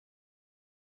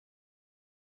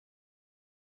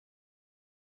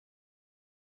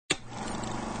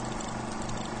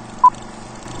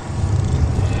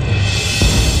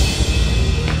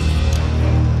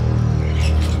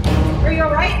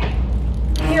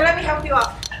help you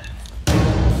up.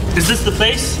 Is this the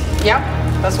place? Yep,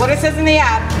 that's what it says in the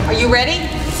ad. Are you ready?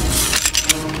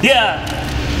 Yeah,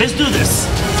 let's do this.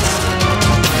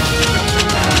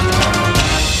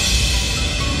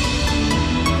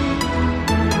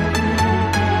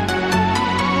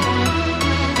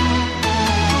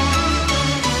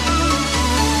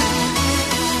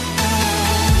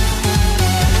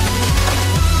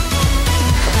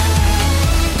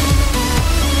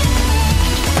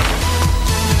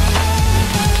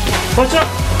 What's up?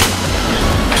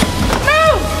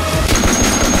 Move!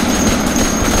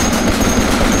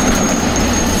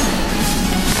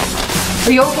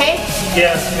 Are you okay?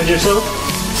 Yeah, and yourself?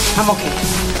 I'm okay.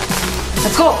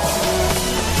 Let's go.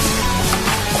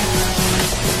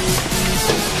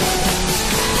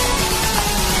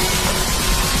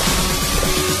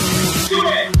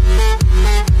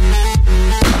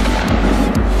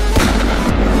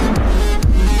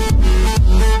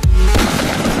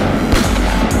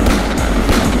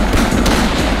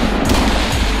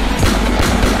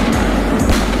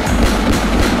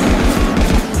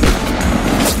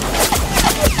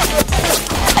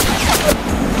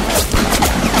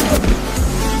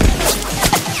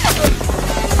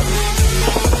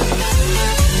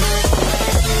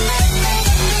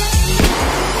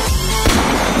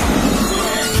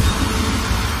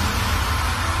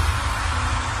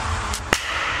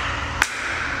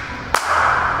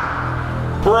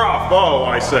 Bravo,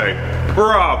 I say.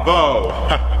 Bravo!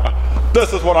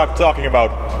 This is what I'm talking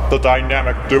about. The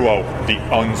dynamic duo, the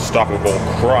unstoppable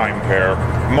crime pair,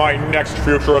 my next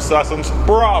future assassins.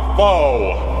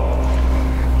 Bravo!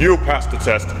 You passed the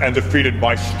test and defeated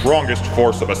my strongest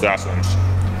force of assassins.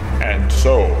 And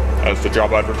so, as the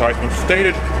job advertisement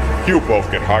stated, you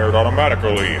both get hired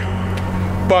automatically.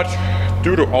 But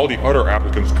due to all the other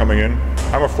applicants coming in,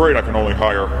 I'm afraid I can only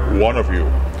hire one of you.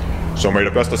 So may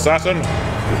the best assassin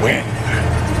win.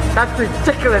 That's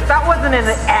ridiculous. That wasn't in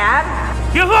the ad.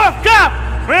 You off, cop!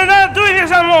 We're not doing this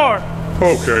anymore!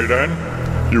 Okay then,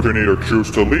 you can either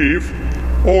choose to leave,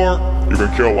 or you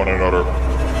can kill one another.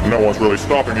 No one's really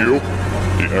stopping you.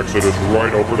 The exit is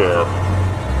right over there.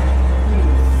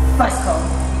 Bicycle.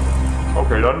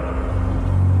 Okay then.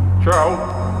 Ciao.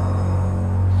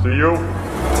 See you.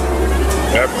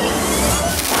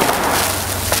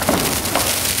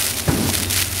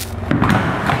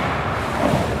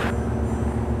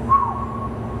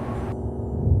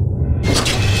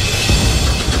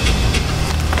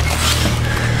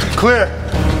 Clear.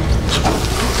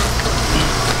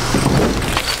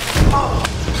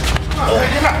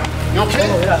 You okay?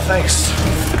 Oh, yeah, thanks.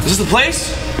 Is this the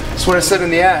place? That's what I said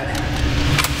in the ad.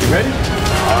 You ready?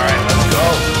 All right, let's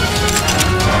go.